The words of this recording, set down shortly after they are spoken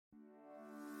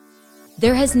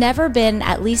There has never been,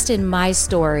 at least in my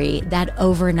story, that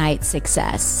overnight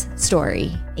success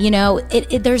story. You know,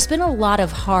 there's been a lot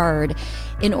of hard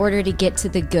in order to get to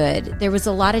the good. There was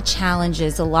a lot of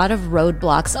challenges, a lot of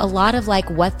roadblocks, a lot of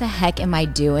like, what the heck am I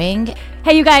doing?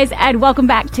 Hey, you guys, and welcome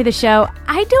back to the show.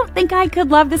 I don't think I could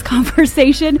love this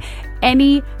conversation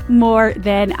any more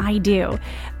than I do.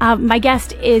 My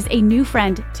guest is a new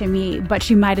friend to me, but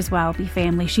she might as well be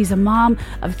family. She's a mom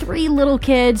of 3 little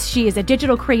kids. She is a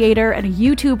digital creator and a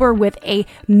YouTuber with a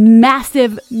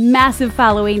massive, massive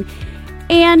following.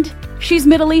 And she's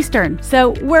Middle Eastern.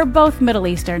 So we're both Middle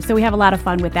Eastern. So we have a lot of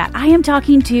fun with that. I am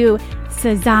talking to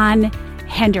Sazan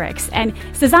Hendrix. And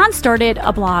Sazan started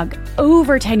a blog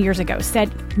over 10 years ago,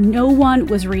 said no one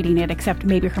was reading it except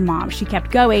maybe her mom. She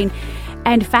kept going.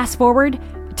 And fast forward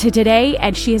to today,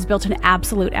 and she has built an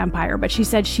absolute empire. But she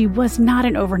said she was not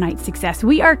an overnight success.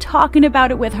 We are talking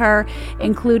about it with her,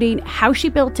 including how she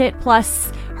built it,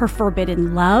 plus her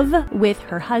forbidden love with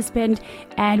her husband,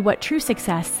 and what true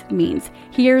success means.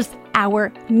 Here's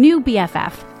our new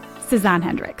BFF, Sazan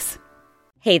Hendrix.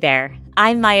 Hey there,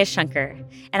 I'm Maya Shankar,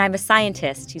 and I'm a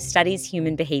scientist who studies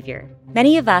human behavior.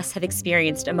 Many of us have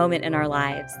experienced a moment in our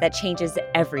lives that changes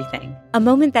everything, a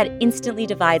moment that instantly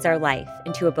divides our life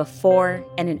into a before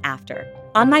and an after.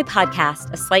 On my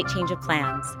podcast, A Slight Change of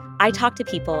Plans, I talk to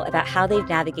people about how they've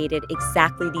navigated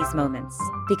exactly these moments.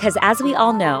 Because as we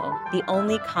all know, the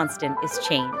only constant is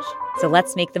change. So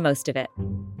let's make the most of it.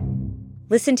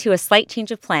 Listen to A Slight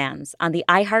Change of Plans on the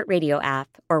iHeartRadio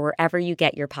app or wherever you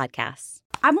get your podcasts.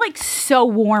 I'm like so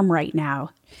warm right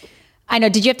now. I know.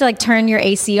 Did you have to like turn your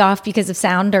AC off because of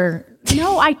sound or?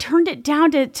 No, I turned it down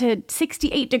to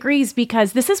 68 degrees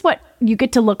because this is what you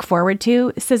get to look forward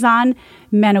to, Sazan,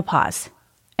 menopause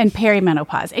and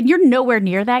perimenopause. And you're nowhere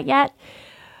near that yet.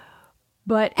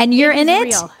 And you're in it?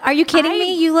 Real. Are you kidding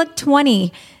me? You look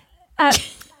 20.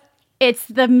 It's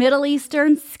the Middle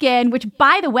Eastern skin, which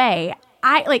by the way,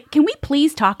 can we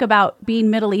please talk about being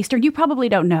Middle Eastern? You probably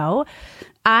don't know.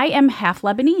 I am half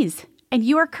Lebanese and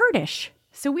you are Kurdish.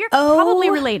 So we're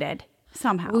probably related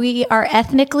somehow. We are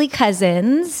ethnically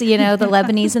cousins, you know, the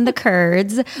Lebanese and the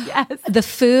Kurds. Yes. The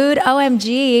food,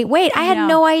 OMG. Wait, I had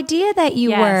no idea that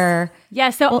you were.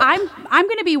 Yeah, so I'm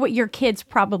going to be what your kids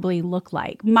probably look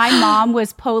like. My mom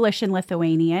was Polish and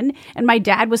Lithuanian, and my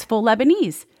dad was full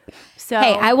Lebanese. So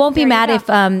hey, I won't be mad if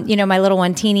my little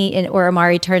one, Teeny or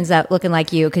Amari, turns out looking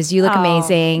like you because you look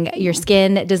amazing. Your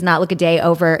skin does not look a day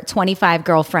over 25,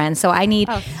 girlfriend. So I need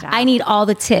all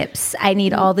the tips. I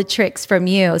need all the tricks from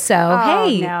you.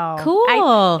 So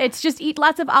cool. It's just eat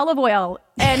lots of olive oil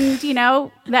and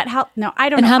that help. No, I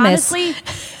don't and know. Hummus. Honestly,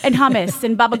 and hummus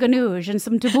and baba ganoush and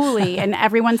some tabbouleh and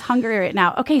everyone's hungry right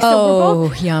now. Okay,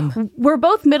 so we're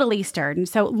both Middle Eastern.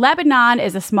 So Lebanon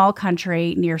is a small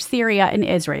country near Syria and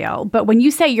Israel. But when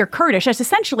you say you're Kurdish, that's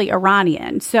essentially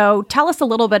Iranian. So tell us a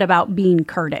little bit about being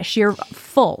Kurdish. You're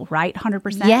full, right?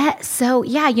 100%? Yeah. So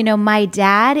my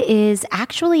dad is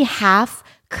actually half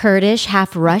Kurdish,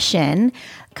 half Russian.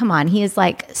 Come on, he is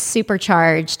like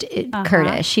supercharged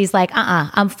Kurdish. He's like,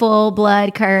 I'm full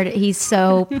blood Kurd. He's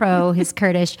so pro his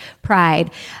Kurdish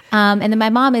pride. And then my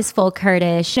mom is full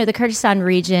Kurdish. The Kurdistan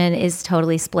region is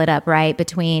totally split up, right?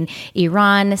 Between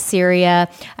Iran, Syria,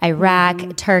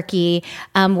 Iraq, Turkey.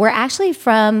 We're actually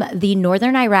from the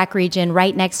northern Iraq region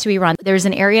right next to Iran. There's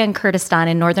an area in Kurdistan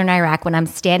in northern Iraq. When I'm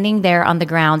standing there on the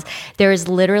grounds, there is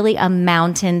literally a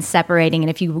mountain separating. And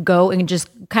if you go and just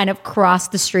kind of cross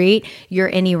the street, you're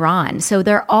in Iran. So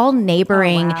they're all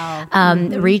neighboring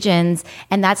regions.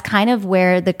 And that's kind of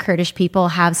where the Kurdish people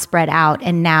have spread out.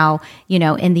 And now,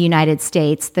 in the United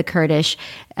States, the Kurdish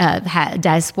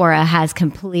diaspora has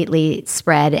completely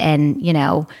spread. And,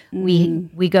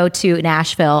 we go to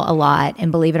Nashville a lot.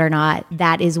 And believe it or not,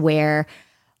 that is where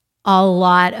a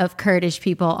lot of Kurdish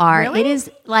people are. Really? It is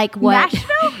like what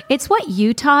Nashville? It's what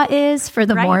Utah is for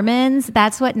the Mormons.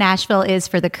 That's what Nashville is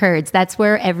for the Kurds. That's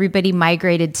where everybody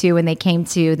migrated to when they came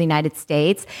to the United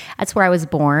States. That's where I was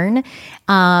born.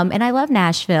 And I love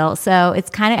Nashville. So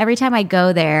it's kind of every time I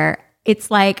go there,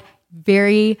 it's like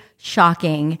very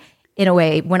shocking in a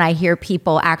way when I hear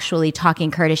people actually talking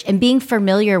Kurdish and being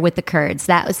familiar with the Kurds.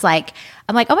 That was like,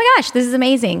 I'm like, oh my gosh, this is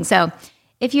amazing. So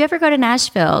if you ever go to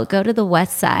Nashville, go to the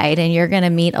West Side and you're going to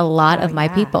meet a lot of my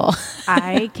people.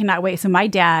 I cannot wait. So my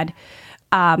dad,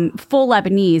 full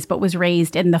Lebanese, but was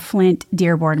raised in the Flint,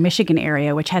 Dearborn, Michigan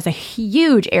area, which has a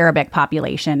huge Arabic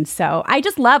population. So I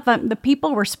just love the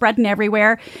people were spreading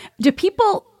everywhere. Do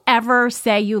people ever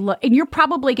say you look, and you're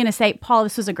probably going to say, Paul,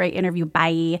 this was a great interview,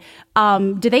 bye.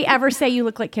 Do they ever say you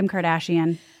look like Kim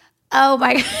Kardashian? Oh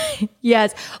my God.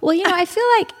 Yes. Well, I feel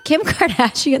like Kim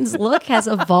Kardashian's look has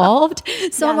evolved.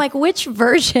 So I'm like, which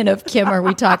version of Kim are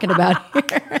we talking about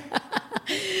here?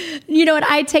 You know what?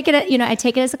 I take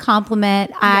it as a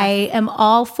compliment. Yes. I am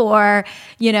all for,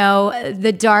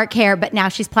 the dark hair, but now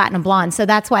she's platinum blonde. So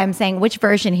that's why I'm saying which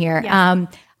version here. Yes.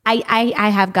 I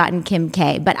have gotten Kim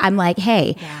K, but I'm like,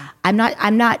 hey, I'm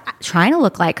not trying to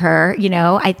look like her.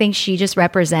 I think she just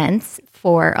represents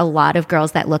for a lot of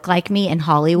girls that look like me in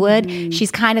Hollywood. Mm.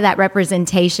 She's kind of that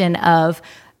representation of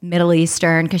Middle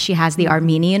Eastern because she has the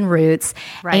Armenian roots.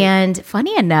 Right. And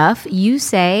funny enough, you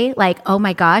say like, oh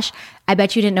my gosh, I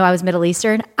bet you didn't know I was Middle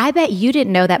Eastern. I bet you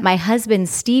didn't know that my husband,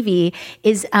 Stevie,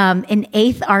 is an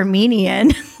eighth Armenian,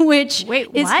 which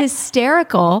is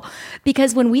hysterical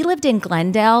because when we lived in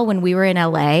Glendale, when we were in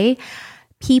LA,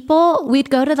 we'd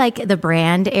go to like the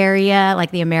Brand area,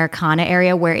 like the Americana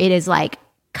area where it is like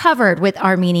covered with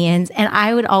Armenians. And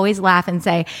I would always laugh and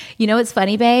say, it's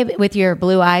funny, babe, with your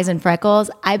blue eyes and freckles,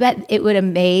 I bet it would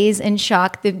amaze and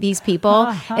shock these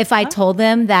people if I told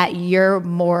them that you're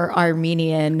more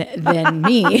Armenian than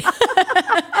me.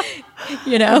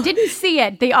 I didn't see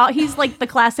it. He's like the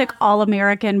classic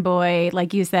all-American boy,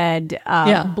 like you said,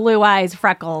 blue eyes,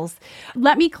 freckles.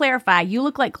 Let me clarify. You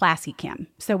look like Classy Kim.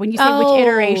 So when you say which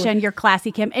iteration, you're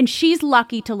Classy Kim, and she's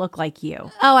lucky to look like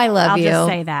you. Oh, I love you. I'll just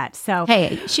say that. So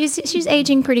hey, she's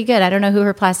aging pretty good. I don't know who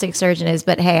her plastic surgeon is,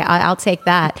 but hey, I'll take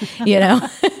that.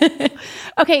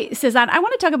 Okay, Sazan, I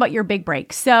want to talk about your big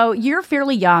break. So you're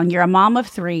fairly young. You're a mom of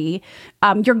 3.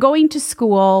 You're going to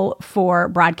school for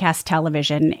broadcast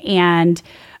television, and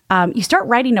you start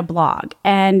writing a blog.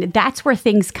 And that's where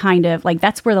things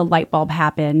that's where the light bulb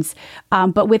happens.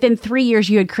 But within 3 years,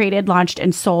 you had created, launched,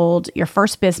 and sold your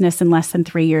first business in less than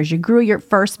 3 years. You grew your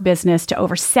first business to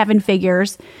over 7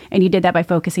 figures, and you did that by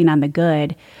focusing on the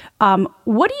good.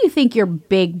 What do you think your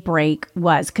big break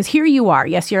was? Because here you are.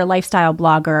 Yes, you're a lifestyle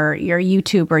blogger, you're a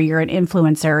YouTuber, you're an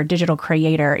influencer, a digital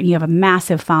creator, and you have a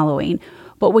massive following.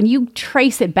 But when you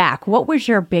trace it back, what was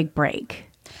your big break?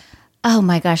 Oh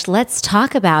my gosh, let's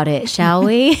talk about it, shall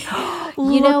we?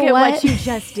 Look at what you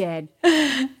just did.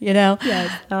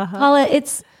 Yes. Paula,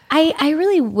 I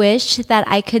really wish that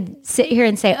I could sit here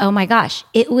and say, oh my gosh,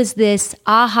 it was this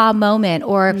aha moment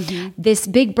or this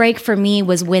big break for me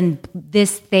was when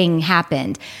this thing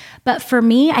happened. But for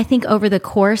me, I think over the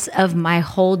course of my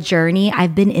whole journey,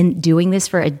 I've been doing this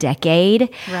for a decade.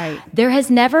 Right. There has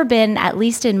never been, at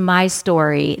least in my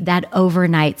story, that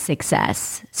overnight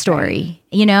success story.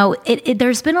 Right.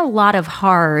 There's been a lot of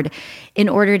hard in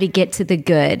order to get to the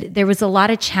good. There was a lot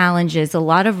of challenges, a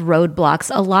lot of roadblocks,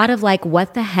 a lot of like,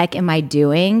 what the heck am I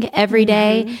doing every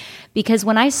day? Because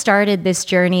when I started this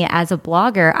journey as a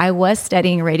blogger, I was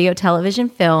studying radio, television,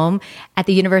 film at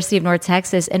the University of North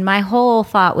Texas. And my whole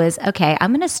thought was, okay,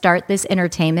 I'm going to start this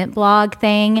entertainment blog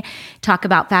thing, talk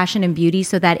about fashion and beauty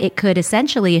so that it could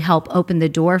essentially help open the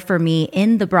door for me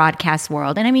in the broadcast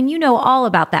world. And I mean, you know all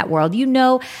about that world. You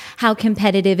know how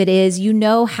competitive it is. You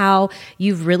know how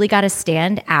you've really got to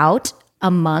stand out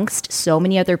amongst so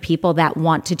many other people that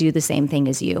want to do the same thing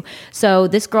as you. So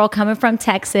this girl coming from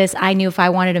Texas, I knew if I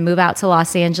wanted to move out to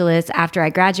Los Angeles after I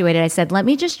graduated, I said, let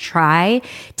me just try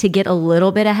to get a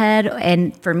little bit ahead.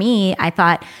 And for me, I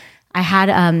thought I had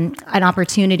an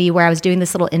opportunity where I was doing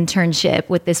this little internship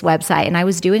with this website and I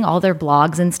was doing all their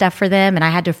blogs and stuff for them. And I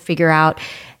had to figure out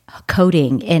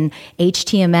coding in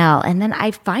HTML. And then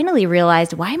I finally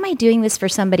realized, why am I doing this for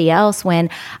somebody else when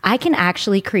I can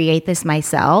actually create this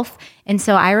myself? And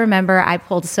so I remember I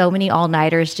pulled so many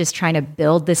all-nighters just trying to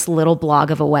build this little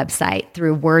blog of a website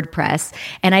through WordPress.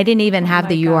 And I didn't even have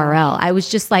the URL. I was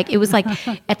just like, it was like,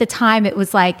 at the time it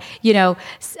was like, I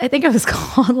think it was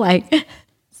called like,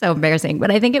 so embarrassing, but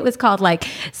I think it was called like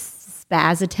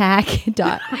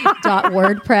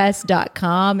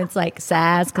spazattack.wordpress.com. It's like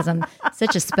Saz because I'm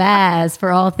such a spaz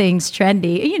for all things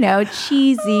trendy,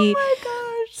 cheesy. Oh my gosh.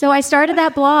 So I started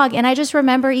that blog and I just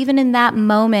remember even in that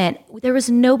moment, there was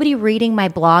nobody reading my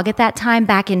blog at that time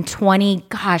back in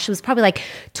it was probably like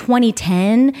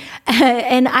 2010.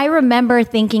 And I remember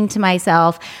thinking to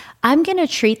myself, I'm going to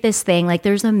treat this thing like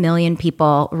there's a million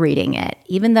people reading it,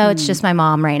 even though it's just my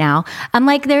mom right now. I'm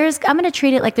like, I'm going to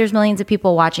treat it like there's millions of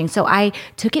people watching. So I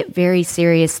took it very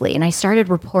seriously and I started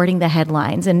reporting the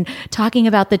headlines and talking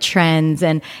about the trends.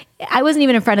 And I wasn't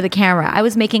even in front of the camera. I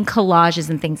was making collages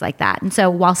and things like that. And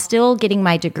so while still getting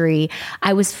my degree,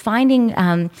 I was finding,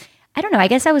 I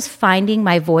guess I was finding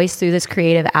my voice through this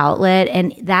creative outlet.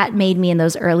 And that made me in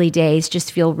those early days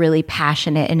just feel really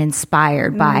passionate and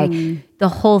inspired by the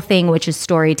whole thing, which is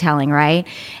storytelling, right?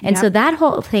 And so that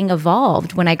whole thing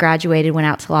evolved when I graduated, went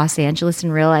out to Los Angeles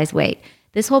and realized, wait,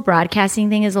 this whole broadcasting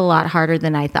thing is a lot harder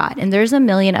than I thought. And there's a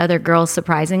million other girls,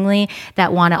 surprisingly,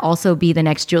 that want to also be the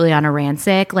next Juliana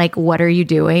Rancic. Like, what are you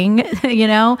doing? You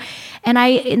know? And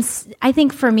I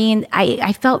think for me,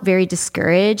 I felt very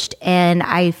discouraged, and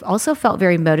I also felt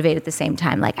very motivated at the same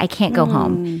time. Like, I can't go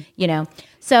home, you know?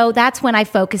 So that's when I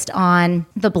focused on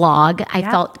the blog. I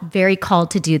felt very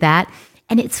called to do that.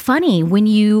 And it's funny when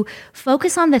you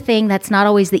focus on the thing that's not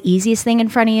always the easiest thing in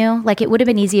front of you. Like, it would have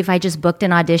been easy if I just booked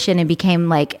an audition and became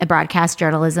like a broadcast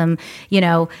journalism, you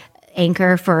know,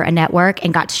 anchor for a network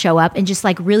and got to show up and just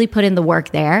like really put in the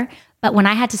work there. But when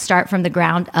I had to start from the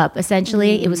ground up,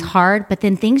 essentially, it was hard. But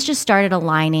then things just started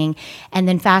aligning. And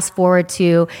then fast forward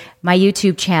to my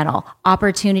YouTube channel,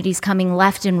 opportunities coming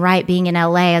left and right, being in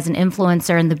LA as an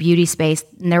influencer in the beauty space.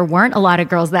 And there weren't a lot of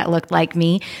girls that looked like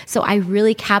me. So I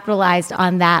really capitalized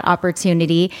on that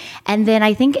opportunity. And then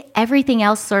I think everything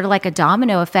else, sort of like a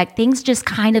domino effect, things just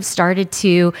kind of started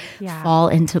to fall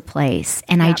into place.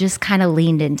 And I just kind of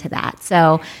leaned into that.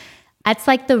 So that's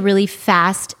like the really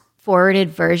fast forwarded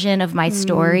version of my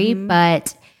story,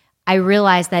 but I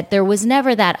realized that there was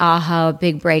never that aha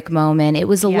big break moment. It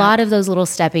was a lot of those little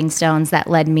stepping stones that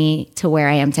led me to where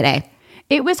I am today.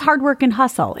 It was hard work and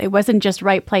hustle. It wasn't just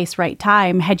right place, right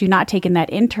time. Had you not taken that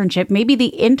internship, maybe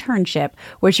the internship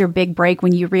was your big break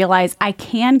when you realize I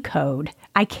can code.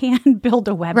 I can build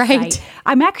a website. Right.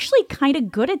 I'm actually kind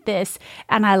of good at this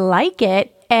and I like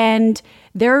it, and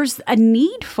there's a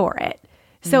need for it.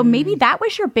 So maybe that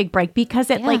was your big break,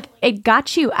 because it it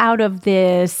got you out of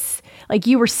this, like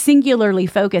you were singularly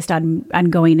focused on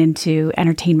going into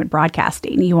entertainment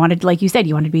broadcasting. You wanted, like you said,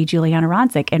 you wanted to be Juliana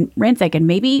Rancic, and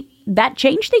maybe that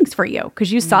changed things for you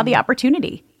because you saw the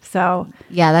opportunity. So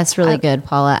yeah, that's really good,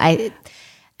 Paula.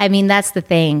 I mean, that's the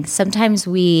thing. Sometimes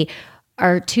we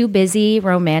are too busy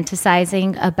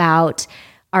romanticizing about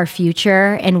our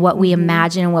future and what we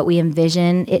imagine and what we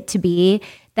envision it to be,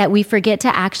 that we forget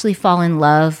to actually fall in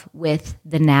love with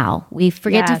the now. We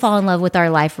forget to fall in love with our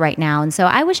life right now. And so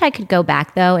I wish I could go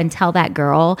back, though, and tell that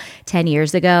girl 10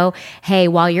 years ago, hey,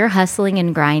 while you're hustling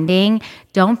and grinding,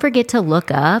 don't forget to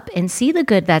look up and see the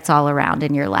good that's all around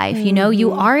in your life. You know,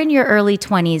 you are in your early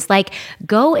 20s. Like,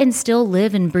 go and still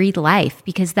live and breathe life,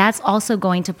 because that's also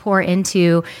going to pour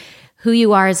into who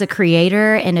you are as a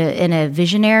creator and a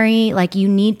visionary. Like, you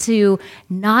need to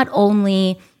not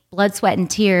only blood, sweat, and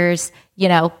tears, you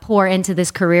know, pour into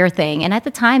this career thing. And at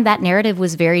the time, that narrative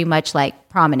was very much like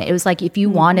prominent. It was like, if you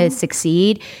want to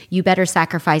succeed, you better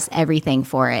sacrifice everything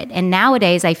for it. And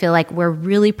nowadays, I feel like we're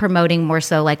really promoting more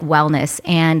so like wellness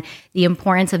and the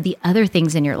importance of the other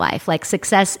things in your life. Like,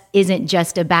 success isn't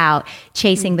just about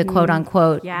chasing the quote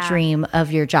unquote dream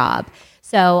of your job.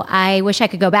 So I wish I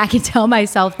could go back and tell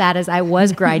myself that as I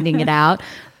was grinding it out.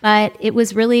 But it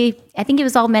was really, I think it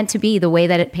was all meant to be the way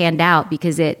that it panned out,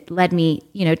 because it led me,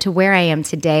 you know, to where I am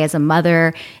today as a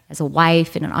mother, as a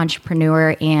wife, and an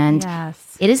entrepreneur. And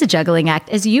it is a juggling act,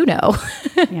 as you know.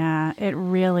 Yeah, it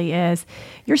really is.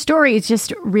 Your story is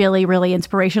just really, really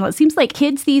inspirational. It seems like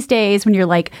kids these days, when you're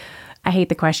like, I hate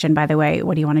the question, by the way,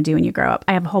 what do you want to do when you grow up?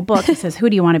 I have a whole book that says, who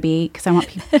do you want to be? Because I want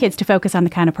kids to focus on the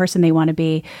kind of person they want to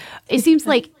be. It seems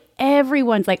like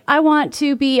everyone's like, I want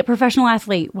to be a professional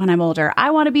athlete when I'm older. I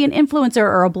want to be an influencer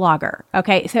or a blogger.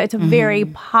 Okay. So it's a very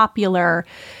popular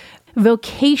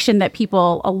vocation that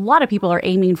a lot of people are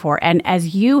aiming for. And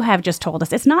as you have just told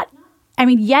us, it's not, I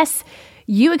mean, yes,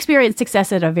 you experienced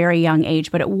success at a very young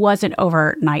age, but it wasn't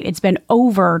overnight. It's been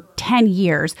over 10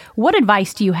 years. What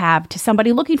advice do you have to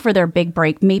somebody looking for their big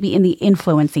break, maybe in the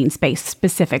influencing space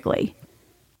specifically?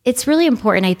 It's really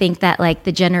important, I think, that like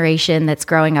the generation that's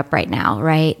growing up right now,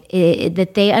 right,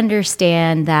 that they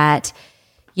understand that,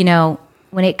 you know,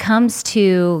 when it comes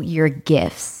to your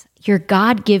gifts, your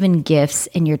God-given gifts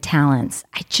and your talents,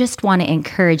 I just want to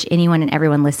encourage anyone and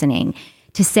everyone listening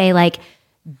to say, like,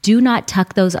 do not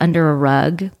tuck those under a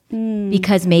rug,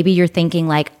 because maybe you're thinking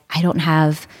like, I don't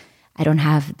have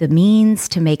the means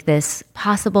to make this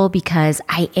possible because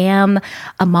I am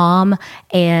a mom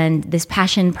and this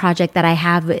passion project that I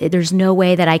have, there's no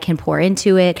way that I can pour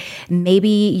into it. Maybe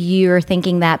you're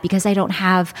thinking that because I don't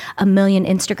have 1 million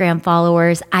Instagram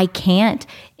followers, I can't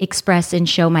express and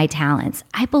show my talents.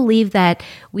 I believe that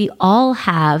we all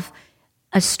have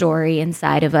a story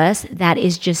inside of us that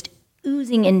is just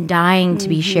oozing and dying to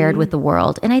be shared with the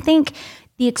world. And I think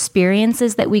the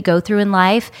experiences that we go through in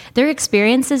life, they're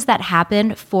experiences that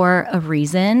happen for a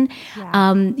reason.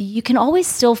 Yeah. You can always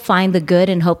still find the good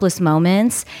in hopeless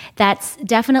moments. That's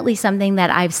definitely something that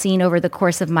I've seen over the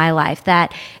course of my life,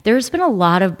 that there's been a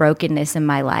lot of brokenness in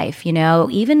my life. You know,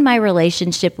 even my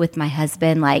relationship with my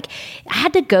husband, like I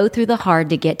had to go through the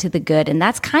hard to get to the good. And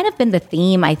that's kind of been the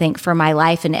theme, I think, for my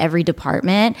life in every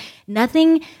department.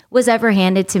 Nothing was ever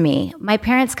handed to me. My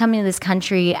parents coming to this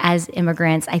country as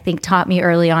immigrants, I think, taught me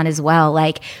early on as well.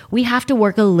 Like, we have to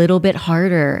work a little bit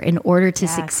harder in order to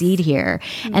succeed here.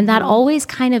 Mm-hmm. And that always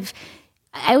kind of,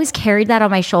 I always carried that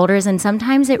on my shoulders. And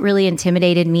sometimes it really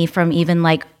intimidated me from even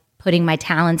like putting my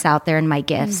talents out there and my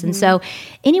gifts. Mm-hmm. And so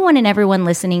anyone and everyone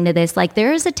listening to this, like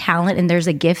there is a talent and there's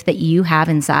a gift that you have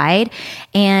inside.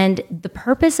 And the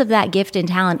purpose of that gift and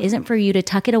talent isn't for you to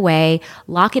tuck it away,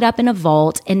 lock it up in a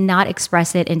vault and not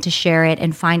express it and to share it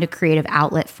and find a creative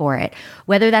outlet for it.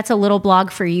 Whether that's a little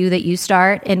blog for you that you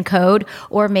start in code,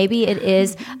 or maybe it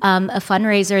is a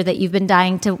fundraiser that you've been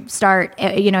dying to start,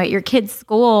 at your kid's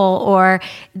school, or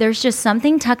there's just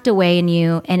something tucked away in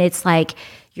you. And it's like,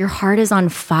 your heart is on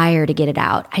fire to get it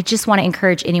out. I just want to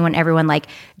encourage everyone, like,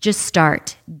 just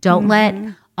start. Don't let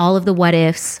all of the what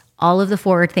ifs, all of the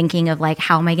forward thinking of like,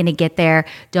 how am I going to get there?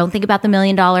 Don't think about the $1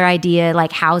 million idea.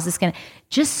 Like, how is this going to,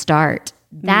 just start.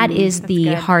 That is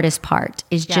the hardest part,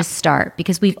 is just start,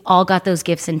 because we've all got those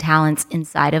gifts and talents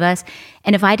inside of us.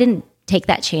 And if I didn't take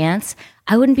that chance,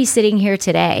 I wouldn't be sitting here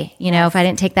today, if I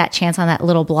didn't take that chance on that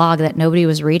little blog that nobody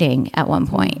was reading at one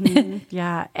point. Mm-hmm.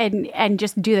 Yeah. And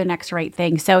just do the next right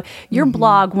thing. So your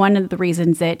blog, one of the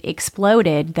reasons it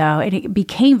exploded, though, and it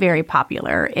became very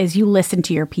popular, is you listened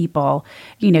to your people.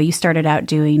 You started out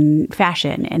doing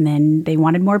fashion, and then they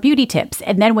wanted more beauty tips.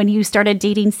 And then when you started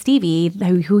dating Stevie,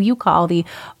 who you call the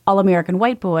all-American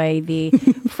white boy, the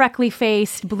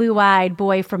freckly-faced, blue-eyed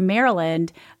boy from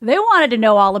Maryland, they wanted to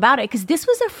know all about it, because this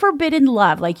was a forbidden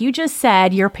love. Like you just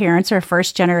said, your parents are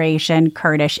first-generation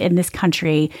Kurdish in this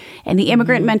country, and the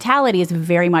immigrant mentality is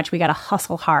very much, we got to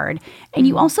hustle hard. And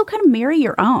you also kind of marry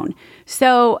your own.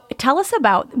 So tell us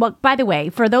about, well, by the way,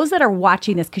 for those that are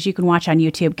watching this, because you can watch on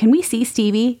YouTube, can we see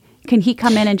Stevie? Can he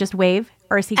come in and just wave?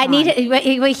 Or is he gone?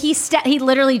 He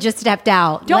literally just stepped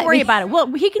out. Don't worry about it.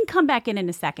 Well, he can come back in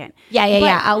a second.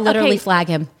 Yeah. I'll literally flag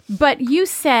him. But you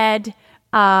said,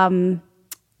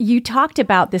 you talked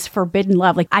about this forbidden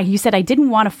love. Like you said, I didn't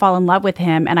want to fall in love with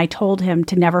him, and I told him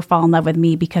to never fall in love with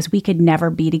me because we could never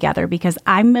be together, because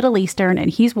I'm Middle Eastern and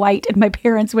he's white and my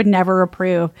parents would never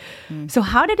approve. So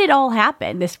how did it all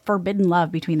happen, this forbidden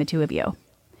love between the two of you?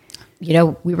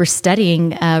 We were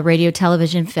studying radio,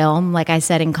 television, film, like I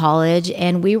said, in college,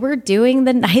 and we were doing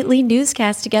the nightly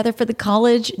newscast together for the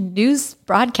college news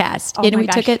broadcast. Oh, and we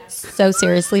took it so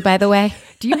seriously, by the way.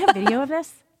 Do you have video of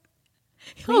this?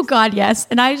 Please? Oh, God, yes.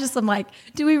 And I'm like,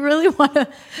 do we really want to?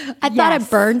 I thought I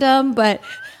burned them, but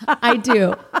I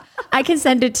do. I can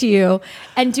send it to you.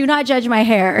 And do not judge my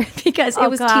hair, because it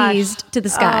was teased to the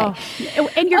sky. Oh.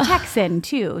 And you're Texan,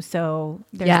 too. So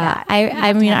there's that.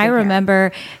 I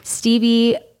remember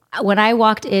Stevie, when I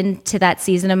walked into that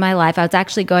season of my life, I was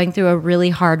actually going through a really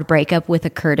hard breakup with a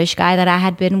Kurdish guy that I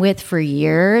had been with for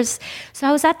years. So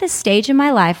I was at this stage in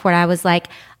my life where I was like,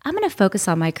 I'm going to focus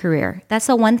on my career. That's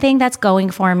the one thing that's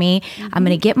going for me. I'm going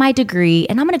to get my degree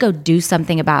and I'm going to go do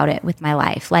something about it with my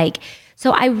life.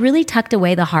 So I really tucked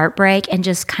away the heartbreak and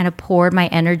just kind of poured my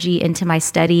energy into my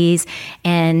studies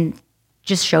and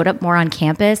just showed up more on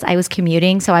campus. I was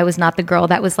commuting, so I was not the girl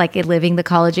that was like living the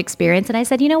college experience. And I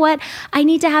said, you know what? I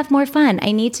need to have more fun.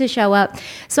 I need to show up.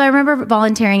 So I remember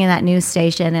volunteering in that news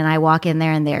station, and I walk in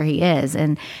there and there he is.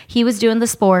 And he was doing the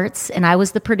sports and I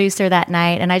was the producer that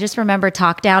night. And I just remember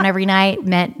talk down every night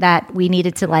meant that we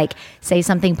needed to say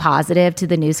something positive to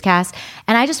the newscast.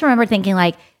 And I just remember thinking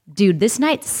dude, this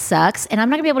night sucks and I'm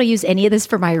not gonna be able to use any of this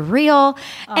for my reel.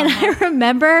 And I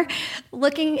remember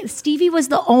Stevie was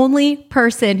the only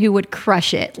person who would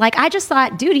crush it. I just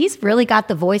thought, dude, he's really got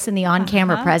the voice and the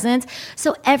on-camera presence.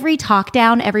 So every talk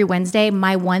down, every Wednesday,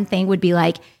 my one thing would be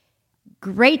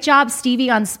great job, Stevie,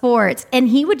 on sports. And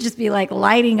he would just be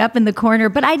lighting up in the corner,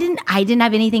 but I didn't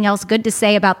have anything else good to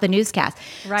say about the newscast.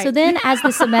 Right. So then as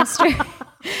the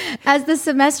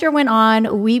semester went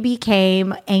on, we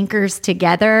became anchors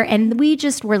together and we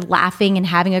just were laughing and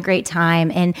having a great time.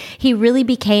 And he really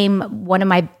became one of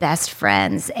my best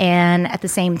friends. And at the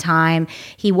same time,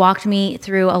 he walked me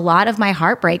through a lot of my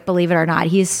heartbreak, believe it or not.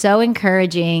 He is so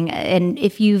encouraging. And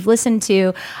if you've listened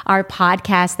to our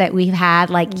podcast that we've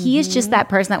had, he is just that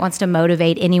person that wants to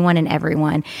motivate anyone and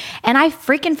everyone. And I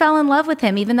freaking fell in love with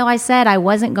him, even though I said I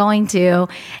wasn't going to.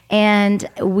 And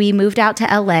we moved out to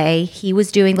LA. He was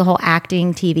was doing the whole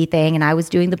acting TV thing and I was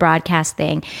doing the broadcast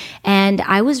thing. And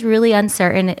I was really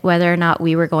uncertain whether or not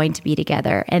we were going to be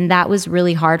together. And that was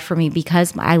really hard for me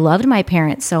because I loved my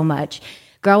parents so much.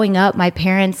 Growing up, my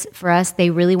parents, for us, they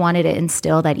really wanted to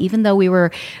instill that even though we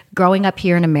were growing up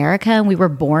here in America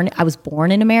and I was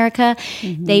born in America,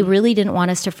 they really didn't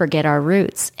want us to forget our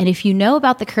roots. And if you know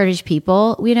about the Kurdish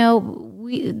people,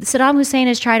 Saddam Hussein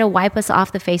has tried to wipe us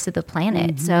off the face of the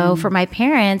planet. So for my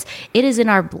parents, it is in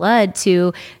our blood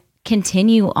to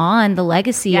continue on the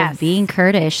legacy of being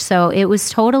Kurdish. So it was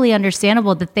totally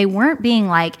understandable that they weren't being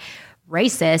like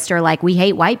racist or like we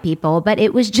hate white people, but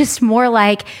it was just more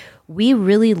like, we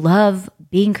really love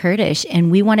being Kurdish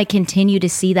and we want to continue to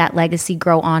see that legacy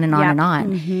grow on and on and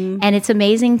on. And it's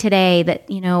amazing today that,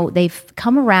 they've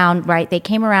come around, right? They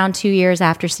came around 2 years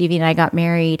after Stevie and I got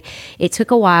married. It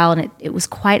took a while and it was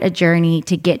quite a journey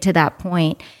to get to that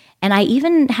point. And I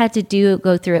even had to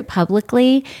go through it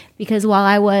publicly because while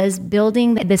I was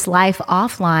building this life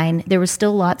offline, there was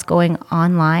still lots going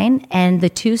online and the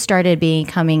two started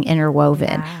becoming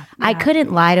interwoven. I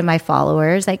couldn't lie to my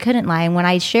followers. I couldn't lie. And when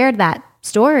I shared that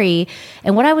story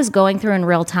and what I was going through in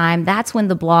real time, that's when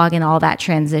the blog and all that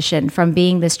transitioned from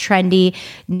being this trendy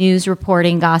news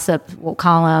reporting gossip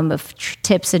column of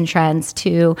tips and trends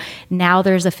to now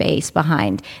there's a face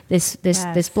behind this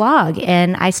blog.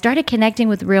 And I started connecting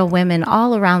with real women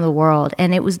all around the world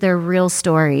and it was their real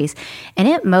stories. And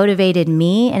it motivated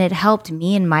me and it helped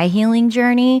me in my healing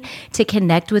journey to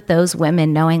connect with those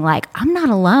women knowing like I'm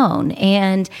not alone.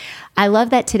 And I love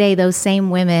that today those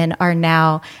same women are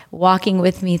now walking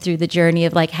with me through the journey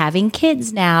of like having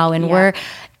kids now and we're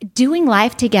doing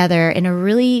life together in a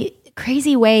really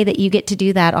crazy way that you get to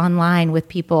do that online with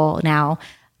people now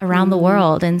around the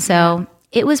world. And so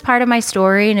it was part of my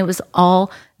story and it was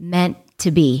all meant to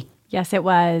be. Yes, it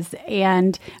was.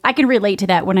 And I can relate to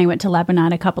that when I went to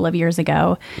Lebanon a couple of years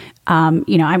ago. I'm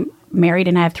married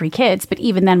and I have 3 kids, but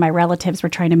even then my relatives were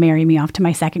trying to marry me off to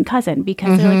my second cousin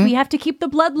because they're like, we have to keep the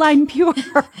bloodline pure.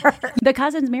 The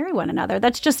cousins marry one another.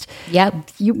 That's just,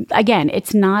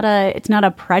 it's not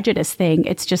a prejudice thing.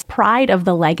 It's just pride of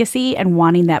the legacy and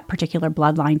wanting that particular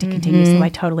bloodline to continue. So I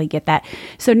totally get that.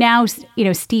 So now,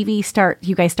 Stevie,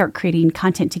 you guys start creating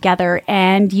content together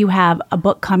and you have a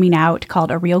book coming out called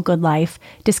A Real Good Life,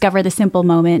 Discover the Simple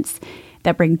Moments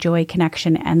that bring joy,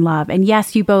 connection, and love. And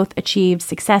yes, you both achieved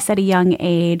success at a young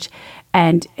age,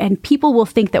 and people will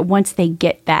think that once they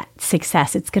get that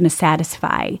success, it's going to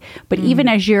satisfy. But even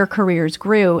as your careers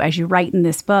grew, as you write in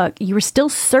this book, you were still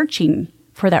searching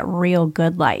for that real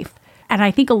good life. And I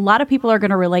think a lot of people are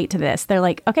going to relate to this. They're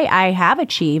like, okay, I have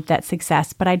achieved that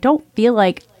success, but I don't feel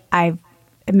like I'm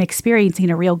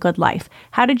experiencing a real good life.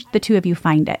 How did the two of you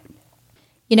find it?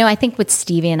 I think with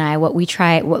Stevie and I, what we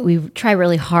try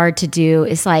really hard to do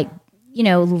is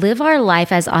live our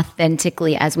life as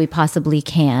authentically as we possibly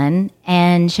can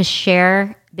and just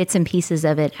share bits and pieces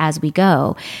of it as we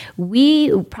go.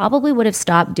 We probably would have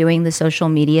stopped doing the social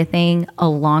media thing a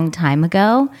long time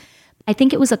ago. I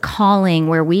think it was a calling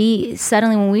where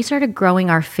when we started growing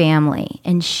our family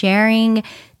and sharing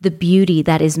the beauty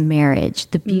that is marriage,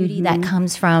 the beauty that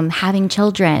comes from having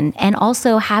children and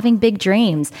also having big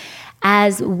dreams.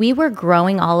 As we were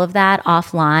growing all of that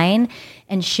offline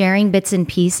and sharing bits and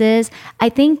pieces, I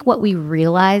think what we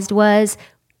realized was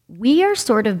we are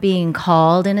sort of being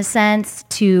called, in a sense,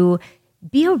 to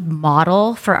be a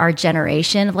model for our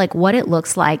generation of like what it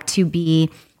looks like to be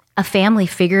a family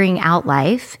figuring out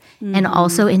life and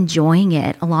also enjoying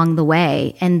it along the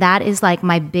way. And that is like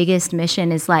my biggest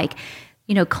mission is like,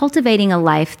 cultivating a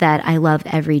life that I love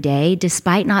every day,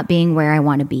 despite not being where I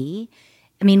want to be.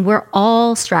 I mean, we're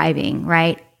all striving,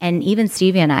 right? And even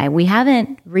Stevie and I, we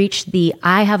haven't reached the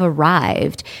I have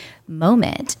arrived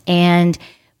moment. And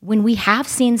when we have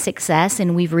seen success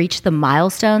and we've reached the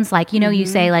milestones, like, you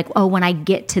say like, oh, when I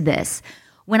get to this,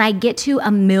 when I get to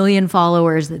 1 million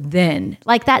followers, then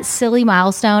like that silly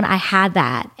milestone, I had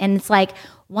that. And it's like,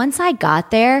 once I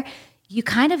got there, you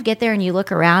kind of get there and you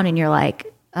look around and you're like,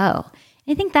 oh,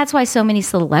 I think that's why so many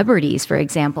celebrities, for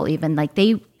example, even like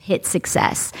they hit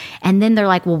success and then they're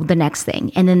like, well, the next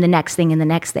thing and then the next thing and the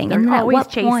next thing. And at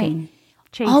what point?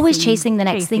 Always chasing the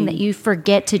next thing that you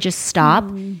forget to just stop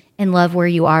and love where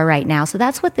you are right now. So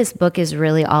that's what this book is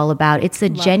really all about. It's a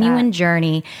genuine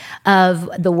journey of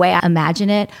the way I imagine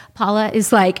it, Paula,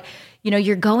 is like,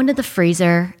 you're going to the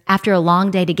freezer after a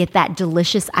long day to get that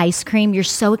delicious ice cream. You're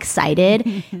so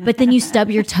excited, but then you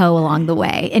stub your toe along the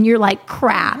way and you're like,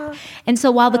 crap. And so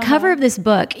while the cover of this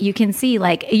book, you can see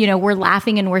like, we're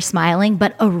laughing and we're smiling,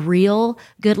 but a real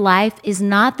good life is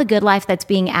not the good life that's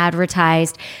being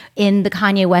advertised in the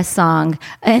Kanye West song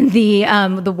and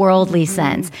the worldly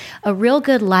sense. A real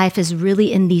good life is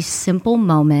really in these simple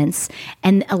moments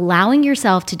and allowing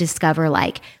yourself to discover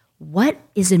like, what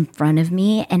is in front of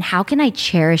me and how can I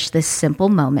cherish this simple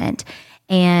moment?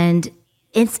 And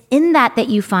it's in that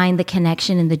you find the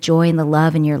connection and the joy and the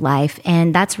love in your life.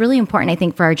 And that's really important, I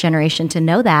think, for our generation to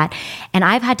know that. And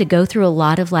I've had to go through a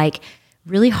lot of like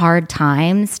really hard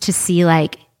times to see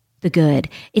like the good.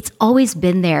 It's always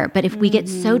been there. But if we get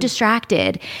so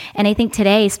distracted, and I think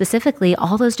today specifically,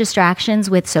 all those distractions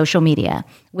with social media,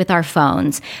 with our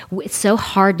phones, it's so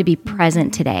hard to be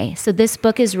present today. So this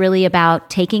book is really about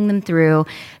taking them through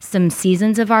some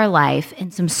seasons of our life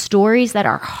and some stories that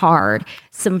are hard,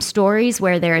 some stories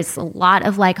where there's a lot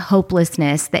of like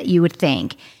hopelessness that you would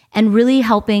think, and really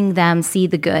helping them see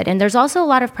the good. And there's also a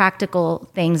lot of practical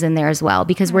things in there as well,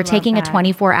 because we're taking a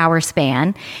 24-hour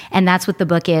span. And that's what the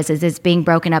book is it's being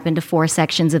broken up into 4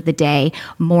 sections of the day: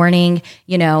 morning,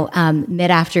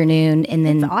 mid-afternoon, and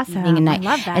then evening and night. I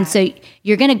love that. And so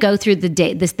you're going to go through the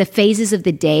day, the phases of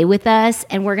the day with us.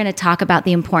 And we're going to talk about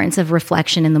the importance of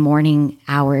reflection in the morning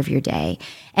hour of your day,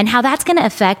 and how that's going to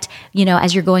affect,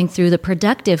 as you're going through the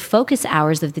productive focus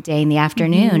hours of the day in the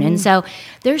afternoon. And so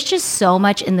there's just so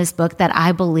much in this book that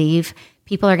I believe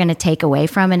people are going to take away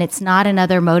from. And it's not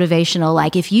another motivational,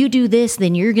 like, if you do this,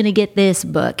 then you're going to get this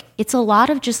book. It's a lot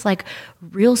of just like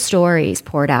real stories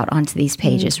poured out onto these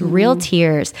pages, real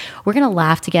tears. We're going to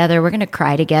laugh together. We're going to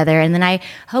cry together. And then I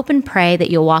hope and pray that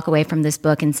you'll walk away from this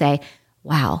book and say,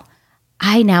 wow,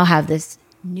 I now have this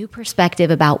new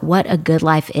perspective about what a good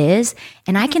life is.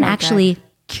 And I can actually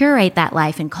curate that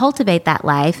life and cultivate that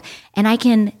life. And I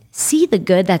can see the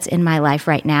good that's in my life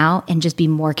right now and just be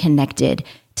more connected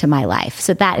to my life.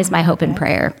 So that is my hope and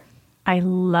prayer. I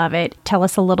love it. Tell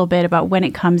us a little bit about when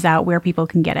it comes out, where people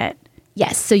can get it.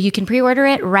 Yes. So you can pre-order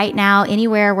it right now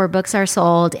anywhere where books are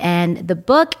sold. And the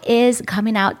book is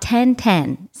coming out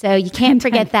 10/10. So you can't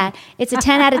forget that. It's a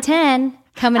 10 out of 10.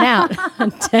 Coming out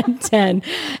on 10/10.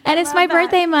 And it's my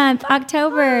birthday month,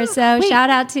 October. So shout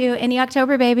out to any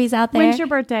October babies out there. When's your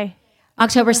birthday?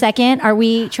 October 2nd. Are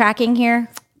we tracking here?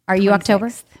 Are you 26th. October?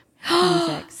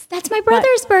 26th. That's my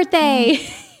brother's birthday.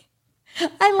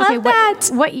 I love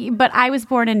that. But I was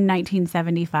born in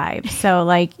 1975. So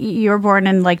like you were born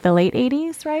in like the late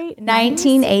 80s, right?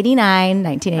 1989.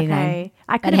 Okay.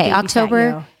 I could have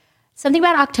October. Something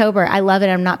about October. I love it.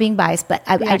 I'm not being biased, but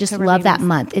I just love that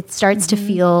month. It starts to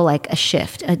feel like a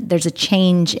shift. There's a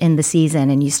change in the season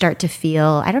and you start to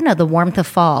feel, I don't know, the warmth of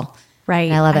fall.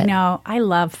 Right. I love it. I know. I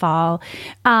love fall.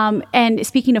 And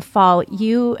speaking of fall,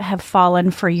 you have fallen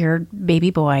for your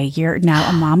baby boy. You're now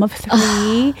a mom of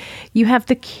 3. You have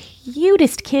the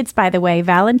cutest kids, by the way,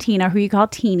 Valentina, who you call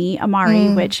Teeny,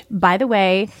 Amari, which, by the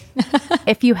way,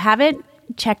 if you haven't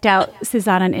checked out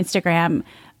Sazan on Instagram,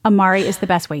 Amari is the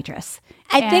best waitress.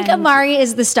 I think Amari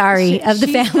is the starry of the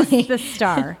family. The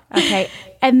star. Okay.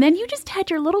 And then you just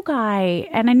had your little guy.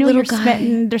 And I know you're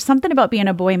smitten. There's something about being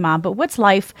a boy mom, but what's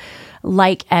life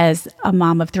like as a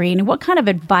mom of 3? And what kind of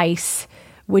advice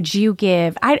would you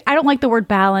give? I don't like the word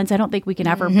balance. I don't think we can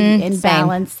ever be in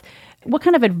balance. What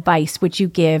kind of advice would you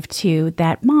give to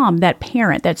that mom, that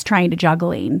parent that's trying to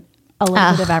juggling a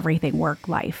little bit of everything, work,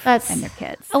 life, and their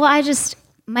kids? Well,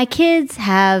 my kids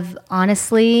have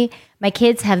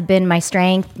been my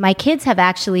strength. My kids have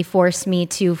actually forced me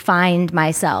to find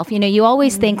myself. You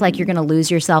always think like you're going to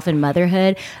lose yourself in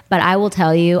motherhood, but I will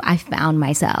tell you, I found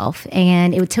myself.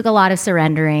 And it took a lot of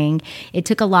surrendering. It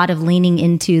took a lot of leaning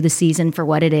into the season for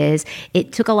what it is.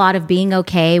 It took a lot of being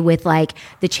okay with like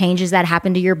the changes that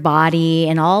happen to your body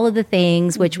and all of the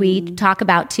things, which we talk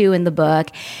about too in the book.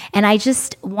 And I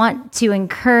just want to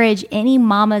encourage any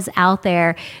mamas out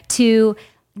there to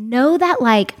know that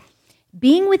like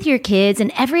being with your kids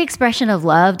and every expression of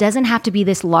love doesn't have to be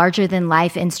this larger than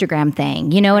life Instagram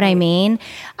thing. You know what I mean?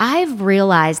 I've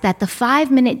realized that the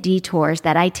 5-minute detours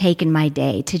that I take in my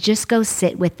day to just go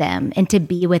sit with them and to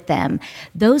be with them,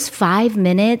 those 5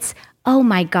 minutes, oh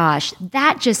my gosh,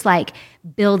 that just like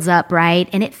builds up, right?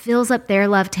 And it fills up their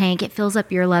love tank. It fills up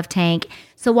your love tank.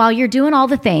 So while you're doing all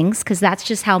the things, because that's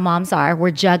just how moms are, we're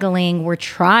juggling, we're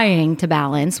trying to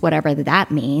balance, whatever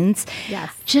that means.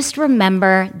 Yes. Just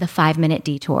remember the 5-minute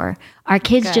detour. Our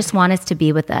kids just want us to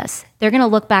be with us. They're going to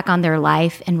look back on their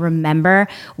life and remember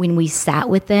when we sat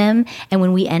with them and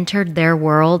when we entered their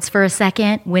worlds for a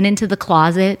second, went into the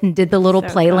closet and did the little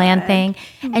playland thing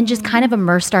and just kind of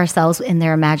immersed ourselves in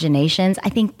their imaginations. I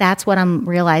think that's what I'm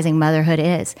realizing motherhood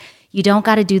is. You don't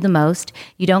got to do the most.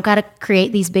 You don't got to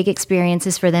create these big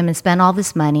experiences for them and spend all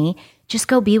this money. Just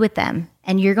go be with them.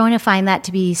 And you're going to find that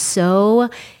to be so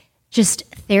just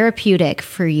therapeutic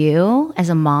for you as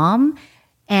a mom.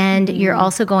 And you're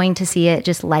also going to see it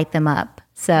just light them up.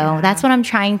 So that's what I'm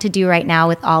trying to do right now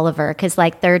with Oliver. Because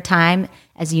like third time,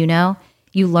 as you know,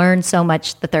 you learn so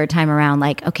much the third time around.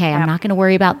 Like, okay, I'm not going to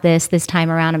worry about this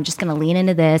time around. I'm just going to lean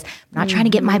into this. I'm not trying to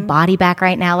get my body back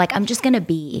right now. Like, I'm just going to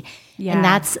be. Yeah. And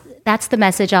that's the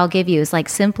message I'll give you is like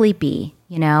simply be,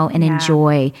 and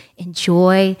enjoy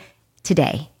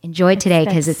today. Enjoy today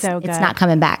because it's not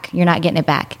coming back. You're not getting it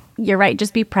back. You're right.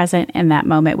 Just be present in that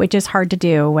moment, which is hard to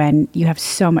do when you have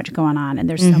so much going on and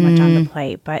there's so much on the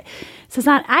plate. But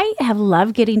Sazan, I have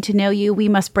loved getting to know you. We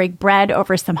must break bread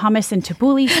over some hummus and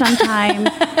tabbouleh sometime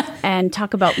and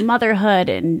talk about motherhood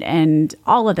and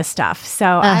all of the stuff.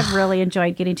 So I've really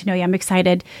enjoyed getting to know you. I'm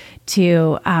excited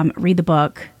to read the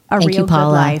book. Thank Real you, Good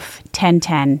Life,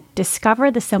 10-10. Discover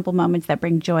the simple moments that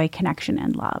bring joy, connection,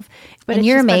 and love. But and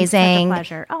you're amazing. Such a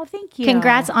pleasure. Oh, thank you.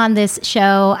 Congrats on this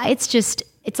show.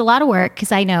 It's a lot of work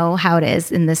because I know how it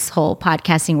is in this whole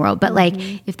podcasting world. But like,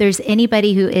 if there's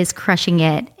anybody who is crushing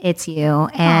it, it's you.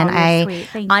 And I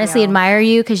honestly admire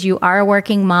you because you are a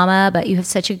working mama, but you have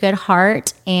such a good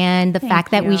heart. And the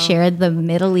fact that we share the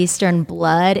Middle Eastern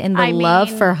blood and the love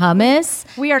for hummus,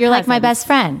 you're cousins. Like my best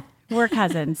friend. We're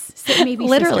cousins, maybe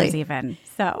literally sisters even.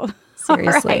 So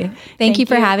seriously, right. Thank you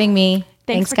for having me.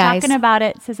 Thanks for guys. Talking about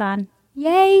it, Sazan.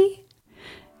 Yay.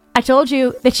 I told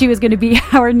you that she was going to be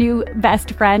our new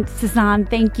best friend. Sazan,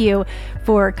 thank you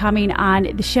for coming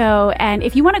on the show. And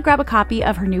if you want to grab a copy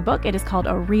of her new book, it is called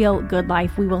A Real Good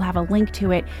Life. We will have a link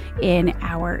to it in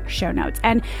our show notes.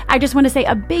 And I just want to say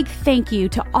a big thank you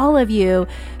to all of you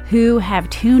who have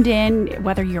tuned in,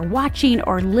 whether you're watching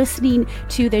or listening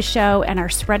to this show and are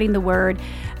spreading the word.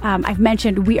 I've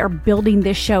mentioned we are building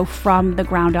this show from the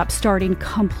ground up, starting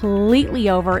completely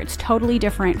over. It's totally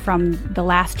different from the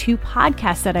last 2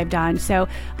 podcasts that I've done. So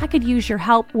I could use your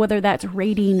help, whether that's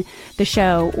rating the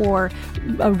show or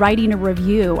writing a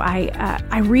review.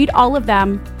 I read all of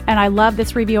them, and I love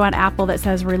this review on Apple that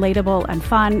says relatable and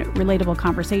fun, relatable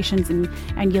conversations,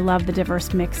 and you love the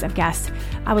diverse mix of guests.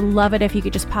 I would love it if you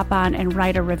could just pop on and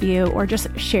write a review or just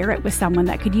share it with someone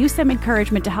that could use some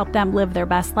encouragement to help them live their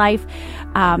best life.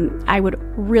 I would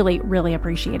really, really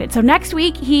appreciate it. So next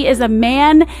week, he is a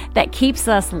man that keeps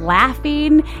us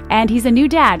laughing, and he's a new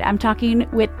dad. I'm talking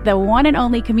with the one and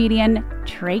only comedian,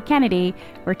 Trey Kennedy.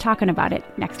 We're talking about it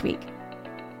next week.